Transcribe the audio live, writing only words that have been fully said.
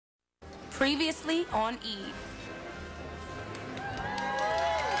Previously on Eve.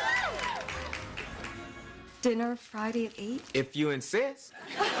 Dinner Friday at 8? If you insist.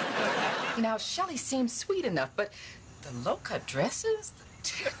 Now, Shelley seems sweet enough, but the low-cut dresses, the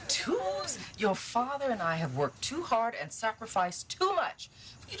tattoos, your father and I have worked too hard and sacrificed too much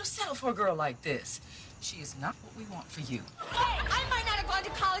for you to settle for a girl like this. She is not what we want for you. Hey, I might not have gone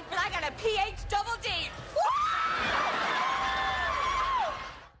to college, but I got a PhD.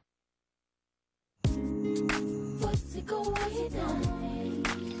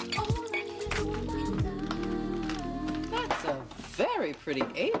 That's a very pretty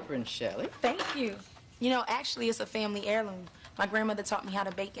apron, Shelley. Thank you. You know, actually, it's a family heirloom. My grandmother taught me how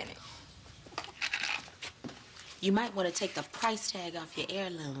to bake in it. You might want to take the price tag off your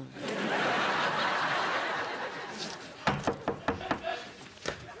heirloom.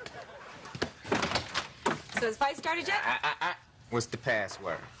 So has fight started yet? What's the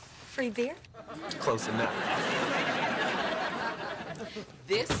password? Free beer? Close enough.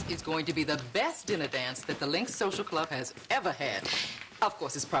 This is going to be the best dinner dance that the Lynx Social Club has ever had. Of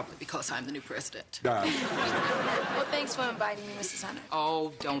course, it's probably because I'm the new president. Well, thanks for inviting me, Mrs. Hunter.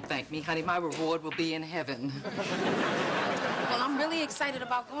 Oh, don't thank me, honey. My reward will be in heaven. Well, I'm really excited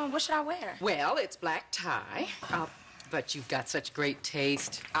about going. What should I wear? Well, it's black tie. But you've got such great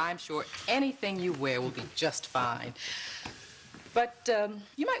taste. I'm sure anything you wear will be just fine. But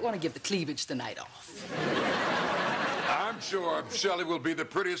you might want to give the cleavage the night off. I'm sure Shelley will be the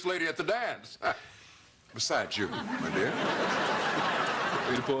prettiest lady at the dance. Besides you, my dear.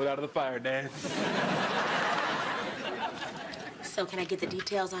 Way to pull it out of the fire, Dad. So can I get the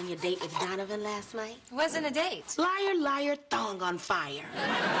details on your date with Donovan last night? It wasn't a date. Liar, liar, thong on fire.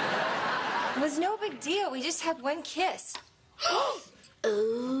 It was no big deal. We just had one kiss. Ooh.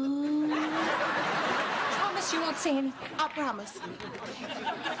 Promise you won't say anything. I promise.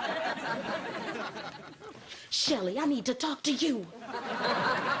 Shelley, I need to talk to you.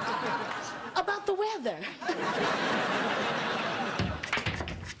 About the weather.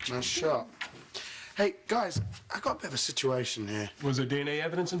 Nice shot. Hey, guys, I got a bit of a situation here. Was there DNA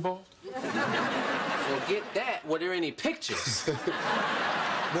evidence involved? Forget that. Were there any pictures?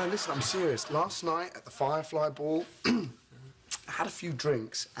 No, listen, I'm serious. Last night at the Firefly Ball, I had a few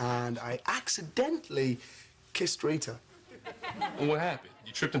drinks and I accidentally kissed Rita. Well, what happened?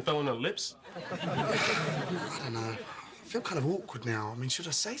 You tripped and fell on her lips? I don't know. I feel kind of awkward now. I mean, should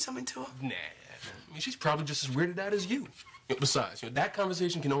I say something to her? Nah. I mean, she's probably just as weirded out as you. Besides, that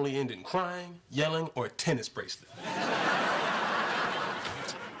conversation can only end in crying, yelling, or a tennis bracelet.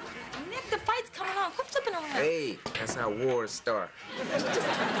 Nick, the fight's coming on. Quit flipping around. Hey, that's how wars start. Just keep the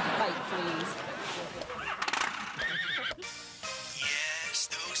fight, please. Yes,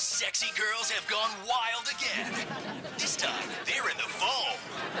 those sexy girls have gone wild again. This time, they're in the foam.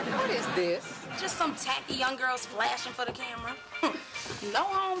 What is this? Just some tacky young girls flashing for the camera. No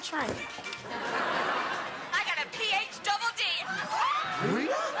home training. I got a PhD.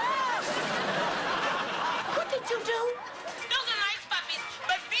 Rita? What did you do? Those are nice puppies,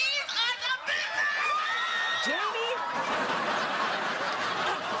 but these are the big Jamie?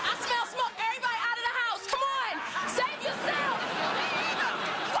 I smell smoke. Everybody out of the house. Come on. Save yourself.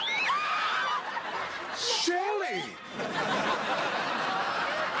 Shelley!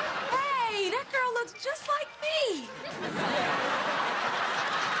 Hey, that girl looks just like me.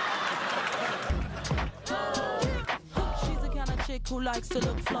 Who likes to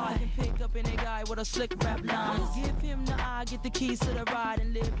look fly and pick up any guy with a slick rap line. Give him the eye, get the keys to the ride,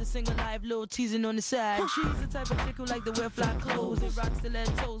 and live the single life, little teasing on the side. She's the type of chick who like to wear fly clothes and rocks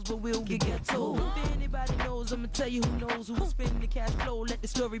stilettos, but will get ghetto. If anybody knows, I'ma tell you who knows who's spinning the cash flow. Let the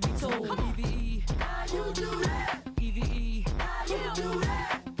story be told. EVE, how you do that? EVE, how you do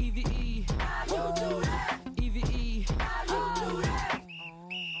that? EVE, how you do that? EVE, how you do that?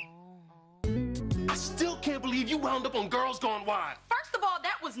 I still can't believe you wound up on Girls Gone Wild. First of all,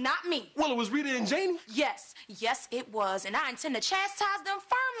 that was not me. Well, it was Rita and Janie. Yes, it was. And I intend to chastise them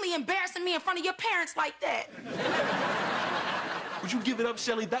firmly, embarrassing me in front of your parents like that. Would you give it up,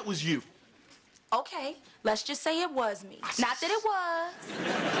 Shelley? That was you. Okay, let's just say it was me. Not that it was.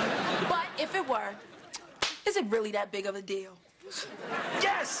 But if it were, is it really that big of a deal?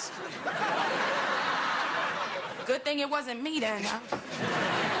 Yes! Good thing it wasn't me then, huh?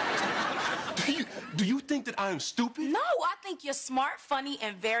 Do you think that I am stupid? No, I think you're smart, funny,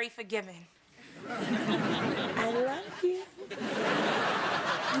 and very forgiving. I love you.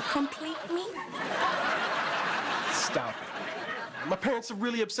 You complete me? Stop it. My parents are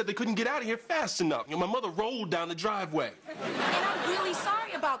really upset they couldn't get out of here fast enough. My mother rolled down the driveway. And I'm really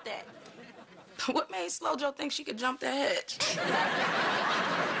sorry about that. What made Slow Joe think she could jump the hedge?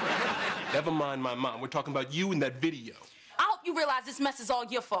 Never mind my mom. We're talking about you and that video. I hope you realize this mess is all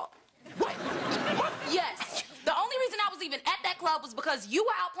your fault. What? Yes. The only reason I was even at that club was because you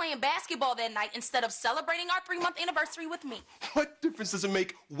were out playing basketball that night instead of celebrating our 3-month anniversary with me. What difference does it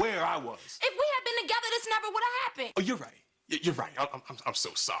make where I was? If we had been together, this never would have happened. Oh, you're right. You're right. I'm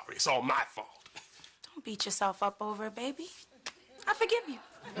so sorry. It's all my fault. Don't beat yourself up over it, baby. I forgive you.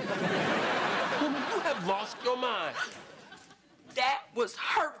 Woman, you have lost your mind. That was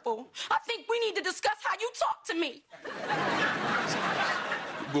hurtful. I think we need to discuss how you talk to me.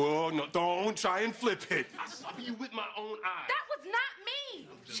 Well, no, don't try and flip it. I saw you with my own eyes. That was not me.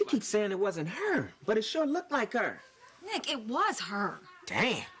 She keeps saying it wasn't her, but it sure looked like her. Nick, it was her.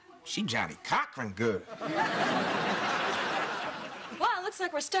 Damn, she Johnny Cochran good. Well, it looks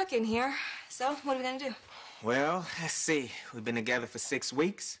like we're stuck in here. So, what are we gonna do? Well, let's see. We've been together for 6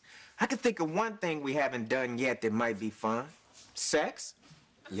 weeks. I can think of one thing we haven't done yet that might be fun. Sex?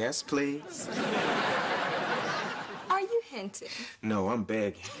 Yes, please. Are you hinting? No, I'm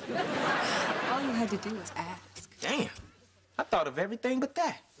begging. All you had to do was ask. Damn, I thought of everything but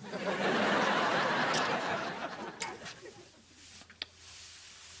that.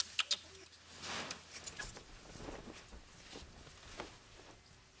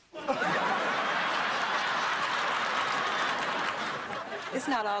 It's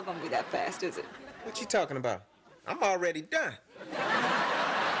not all gonna be that fast, is it? What you talking about? I'm already done.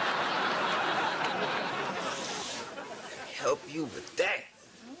 Help you with that.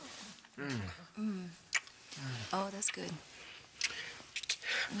 Oh, that's good.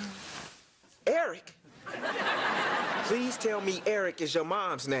 Eric? Please tell me Eric is your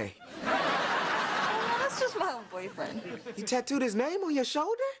mom's name. Oh, that's just my old boyfriend. You tattooed his name on your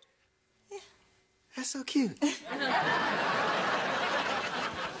shoulder? Yeah. That's so cute.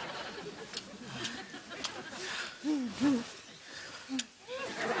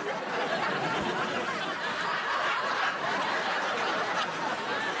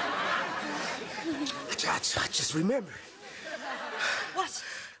 I just remembered. What?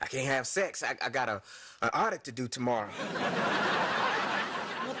 I can't have sex. I got an audit to do tomorrow.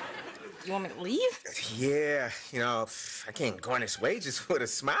 You want me to leave? Yeah, you know, I can't garnish wages with a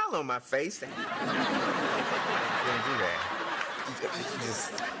smile on my face. I can't do that.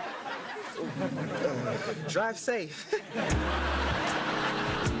 Just drive safe.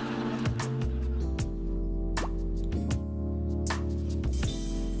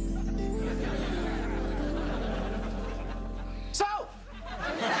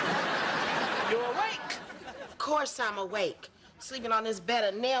 Of course I'm awake. Sleeping on this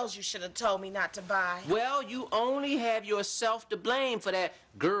bed of nails you should have told me not to buy. Well, you only have yourself to blame for that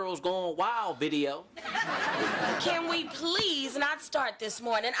Girls Gone Wild video. Can we please not start this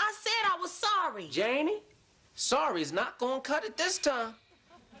morning? I said I was sorry. Janie, sorry's not gonna cut it this time.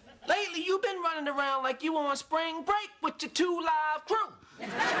 Lately, you've been running around like you on spring break with your 2 live crew.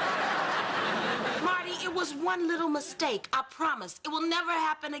 Marty, it was one little mistake. I promise. It will never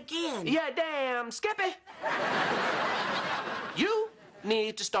happen again. Yeah, damn, Skippy. You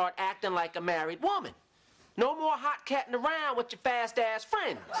need to start acting like a married woman. No more hot-catting around with your fast-ass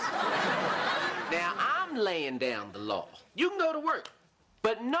friends. Now, I'm laying down the law. You can go to work,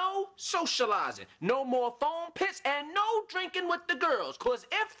 but no socializing, no more phone pits, and no drinking with the girls, because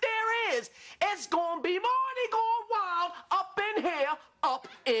if there is, it's gonna be Marty Gone Wild up in here, up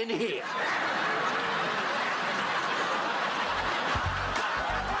in here.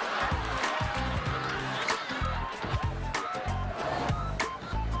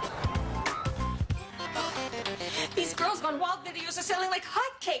 These Girls Gone Wild videos are selling like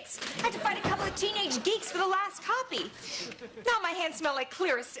hotcakes. I had to find a couple of teenage geeks for the last copy. Now my hands smell like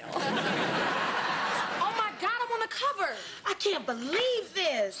Clearasil. Oh my God, I'm on the cover. I can't believe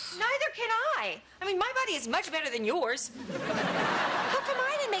this. Neither can I. I mean, my body is much better than yours. How come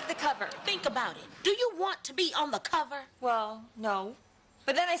I didn't make the cover? Think about it. Do you want to be on the cover? Well, no.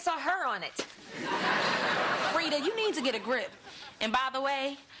 But then I saw her on it. Rita, you need to get a grip. And by the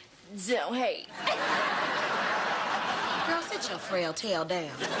way, don't hate. Girl, sit your frail tail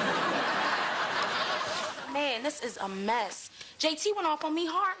down. Man, this is a mess. JT went off on me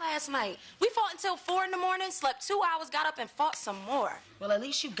hard last night. We fought until 4 in the morning, slept 2 hours, got up and fought some more. Well, at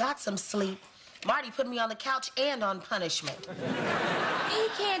least you got some sleep. Marty put me on the couch and on punishment. He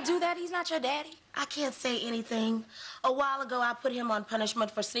can't do that. He's not your daddy. I can't say anything. A while ago, I put him on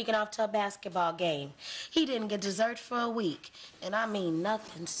punishment for sneaking off to a basketball game. He didn't get dessert for a week. And I mean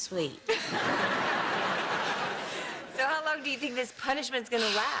nothing sweet. So how long do you think this punishment's gonna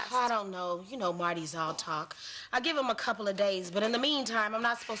last? I don't know. You know Marty's all talk. I give him a couple of days, but in the meantime, I'm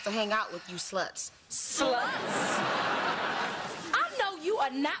not supposed to hang out with you sluts. Sluts? I know you are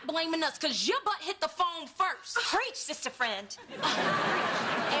not blaming us, because your butt hit the phone first. Preach, sister friend.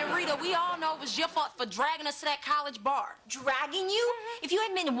 And Rita, we all know it was your fault for dragging us to that college bar. Dragging you? If you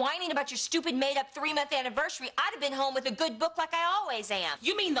hadn't been whining about your stupid made-up 3-month anniversary, I'd have been home with a good book like I always am.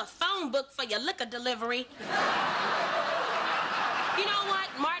 You mean the phone book for your liquor delivery? You know what?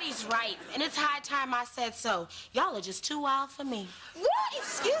 Marty's right, and it's high time I said so. Y'all are just too wild for me. What?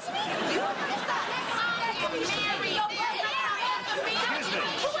 Excuse me? You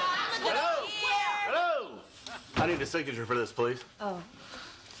Hello? I need a signature for this, please. Oh,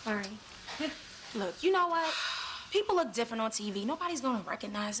 sorry. Look, you know what? People look different on TV. Nobody's gonna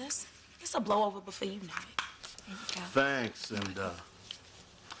recognize us. It's a blowover before you know it. There you go. Thanks, and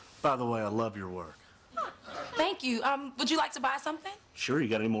by the way, I love your work. Thank you. Would you like to buy something? Sure, you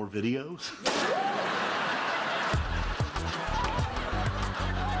got any more videos?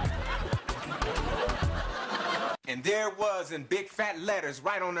 And there it was in big fat letters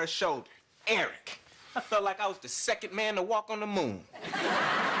right on her shoulder. Eric. I felt like I was the second man to walk on the moon.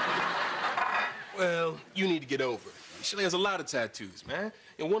 Well, you need to get over it. Shelly has a lot of tattoos, man.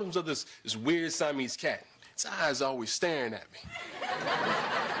 And one of them's of this weird Siamese cat. Its eyes are always staring at me.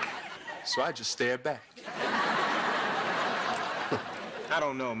 So I just stare back. I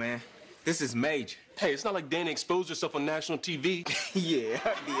don't know, man. This is major. Hey, it's not like Dana exposed herself on national TV. Yeah,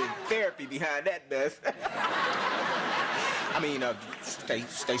 I'd be in therapy behind that mess. I mean,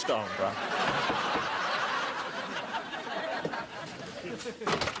 stay strong, bro.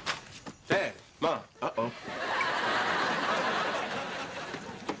 Dad, Mom. Uh-oh.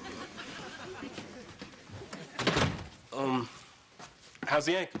 How's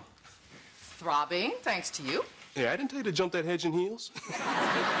the ankle? Throbbing, thanks to you. Yeah, I didn't tell you to jump that hedge in heels.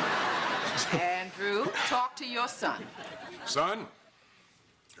 Andrew, talk to your son. Son,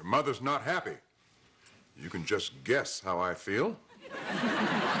 your mother's not happy. You can just guess how I feel.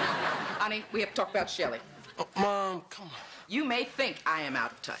 Honey, we have to talk about Shelley. Oh, Mom, come on. You may think I am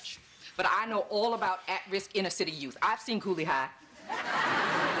out of touch, but I know all about at-risk inner-city youth. I've seen Cooley High.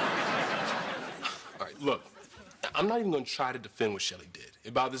 All right, look, I'm not even going to try to defend what Shelley did.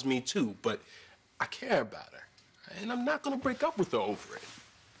 It bothers me, too, but I care about her, and I'm not going to break up with her over it.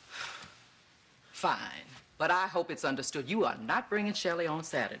 Fine, but I hope it's understood you are not bringing Shelley on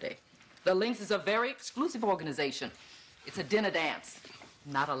Saturday. The Lynx is a very exclusive organization. It's a dinner dance,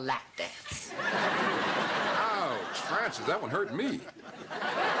 not a lap dance. Ouch, Francis, that one hurt me.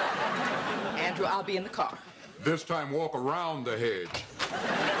 Andrew, I'll be in the car. This time, walk around the hedge.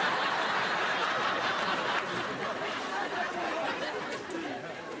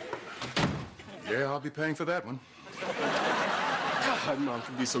 Yeah, I'll be paying for that one. God, Mom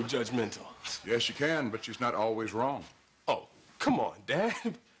can be so judgmental. Yes, she can, but she's not always wrong. Oh, come on, Dad.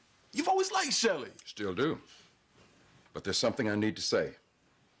 You've always liked Shelley. Still do. But there's something I need to say.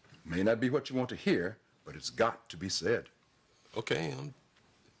 May not be what you want to hear, but it's got to be said. Okay,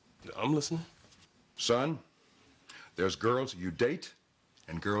 I'm listening. Son, there's girls you date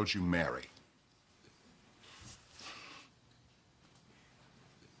and girls you marry.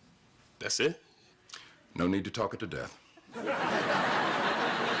 That's it? No need to talk it to death.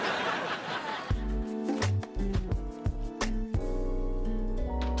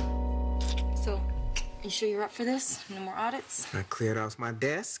 So, you sure you're up for this? No more audits? I cleared off my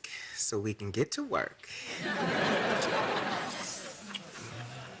desk so we can get to work.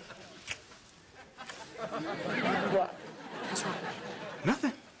 What? What's wrong?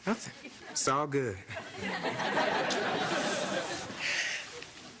 Nothing. It's all good.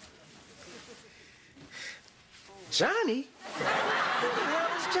 Johnny? Who the hell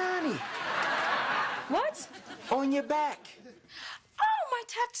is Johnny? What? On your back. Oh, my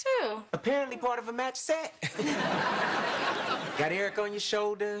tattoo. Apparently part of a match set. Got Eric on your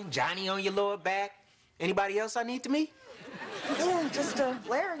shoulder, Johnny on your lower back. Anybody else I need to meet? Yeah, just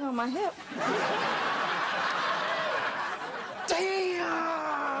Larry on my hip. Damn!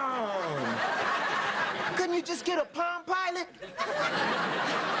 Couldn't you just get a Palm Pilot?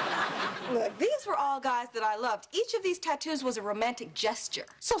 Look, these were all guys that I loved. Each of these tattoos was a romantic gesture.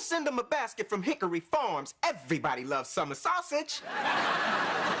 So send them a basket from Hickory Farms. Everybody loves summer sausage.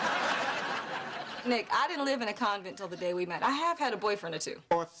 Nick, I didn't live in a convent till the day we met. I have had a boyfriend or two.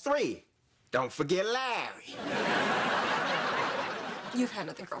 Or 3. Don't forget Larry. You've had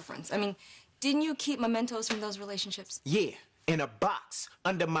other girlfriends. I mean, didn't you keep mementos from those relationships? Yeah, in a box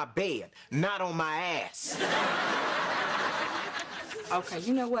under my bed, not on my ass. Okay,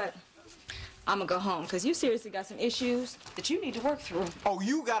 you know what? I'm gonna go home, because you seriously got some issues that you need to work through. Oh,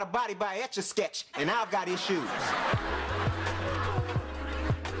 you got a body by Etch-a-Sketch, and I've got issues.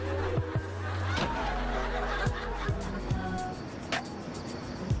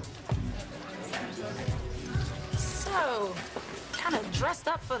 Oh, kind of dressed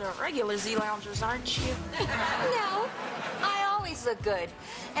up for the regular Z-Loungers, aren't you? No, I always look good.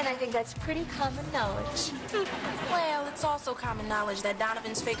 And I think that's pretty common knowledge. Well, it's also common knowledge that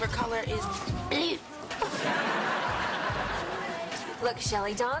Donovan's favorite color is blue. Look,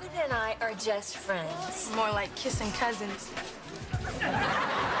 Shelley, Donovan and I are just friends. More like kissing cousins.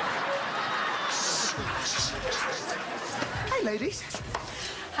 Hey, ladies.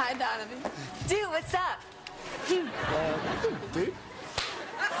 Hi, Donovan. Dude, what's up? Dude.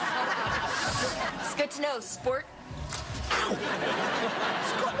 It's good to know, sport.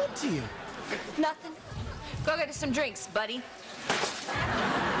 What's going on to you? Nothing. Go get us some drinks, buddy.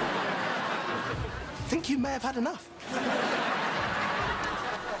 Think you may have had enough.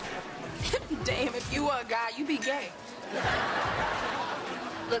 Damn, if you were a guy, you'd be gay.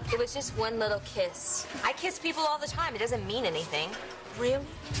 Look, it was just one little kiss. I kiss people all the time. It doesn't mean anything. Really?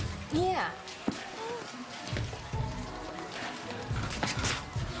 Yeah.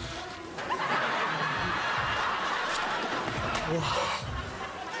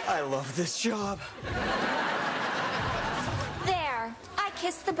 I love this job. There. I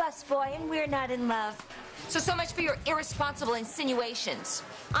kissed the busboy and we're not in love. So much for your irresponsible insinuations.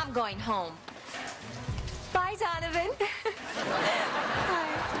 I'm going home. Bye, Donovan. Bye.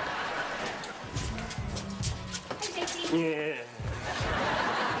 Yeah.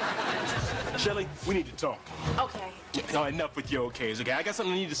 Shelley, we need to talk. Okay. No, enough with your okays, okay? I got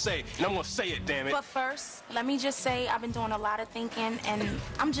something I need to say, and I'm gonna say it, damn it. But first, let me just say I've been doing a lot of thinking, and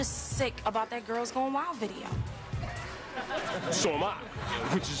I'm just sick about that Girls Going Wild video. So am I.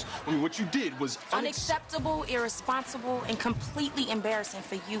 Which is, I mean, what you did was unacceptable, irresponsible, and completely embarrassing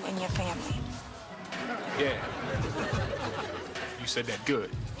for you and your family. Yeah. You said that good.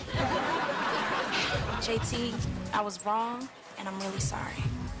 JT, I was wrong, and I'm really sorry.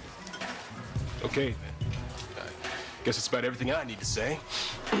 Okay, then. I guess it's about everything I need to say.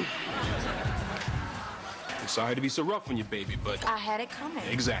 I'm sorry to be so rough on you, baby, but... I had it coming.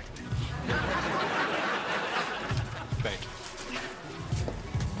 Exactly. Thank you.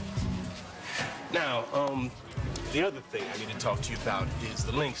 Now, the other thing I need to talk to you about is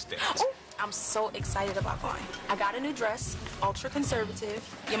the Lynx dance. Oh, I'm so excited about going. I got a new dress, ultra conservative.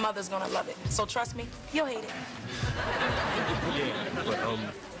 Your mother's gonna love it. So trust me, you'll hate it. Yeah, but,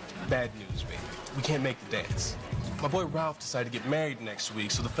 bad news, baby. We can't make the dance. My boy Ralph decided to get married next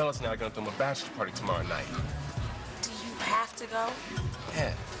week, so the fellas and I are gonna throw him a bachelor party tomorrow night. Do you have to go?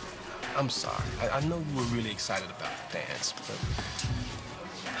 Yeah. I'm sorry. I know you were really excited about the dance, but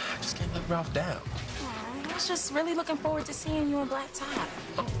I just can't let Ralph down. I was just really looking forward to seeing you in black tie.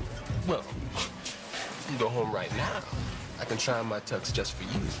 Oh, well, you can go home right now. I can try on my tux just for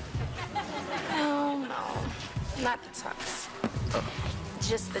you. No, not the tux. Oh.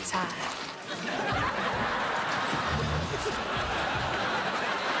 Just the tie.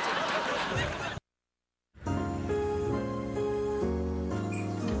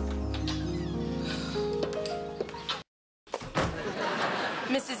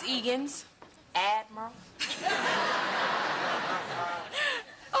 Mrs. Egan's, Admiral.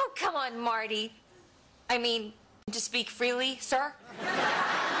 Oh, come on, Marty. I mean, to speak freely, sir?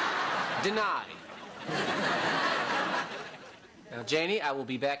 Denied. Now, Janie, I will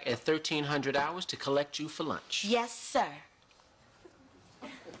be back at 1300 hours to collect you for lunch. Yes, sir.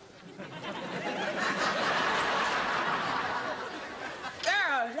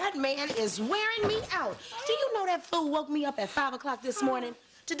 Girl, that man is wearing me out. Do you know that fool woke me up at 5 o'clock this morning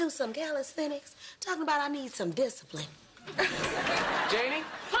to do some calisthenics? Talking about I need some discipline. Janie?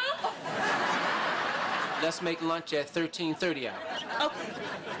 Huh? Let's make lunch at 13:30 hours. Okay.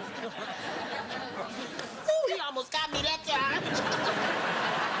 Ooh, he almost got me that time.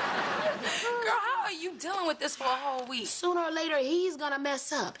 Girl, how are you dealing with this for a whole week? Sooner or later, he's gonna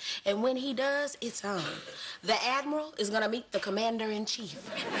mess up. And when he does, it's on. The Admiral is gonna meet the Commander-in-Chief.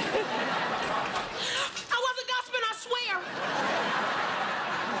 I wasn't gossiping, I swear.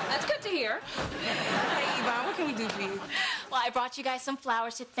 That's good to hear. Hey, Yvonne, what can we do for you? Well, I brought you guys some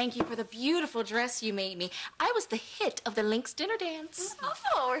flowers to thank you for the beautiful dress you made me. I was the hit of the Lynx dinner dance.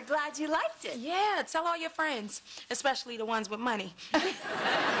 Oh, we're glad you liked it. Yeah, tell all your friends, especially the ones with money.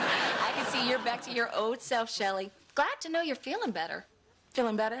 I can see you're back to your old self, Shelley. Glad to know you're feeling better.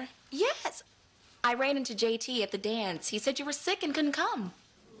 Feeling better? Yes. I ran into JT at the dance. He said you were sick and couldn't come.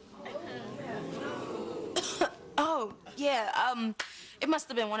 Oh, yeah, it must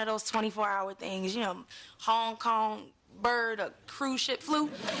have been one of those 24-hour things, you know, Hong Kong bird, a cruise ship flu.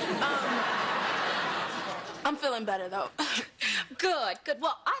 I'm feeling better, though. Good, good.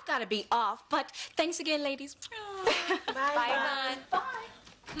 Well, I've got to be off, but thanks again, ladies. Bye, Yvonne. Bye.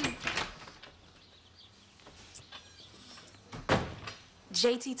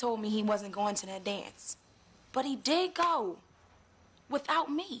 JT told me he wasn't going to that dance. But he did go.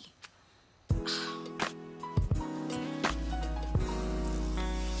 Without me.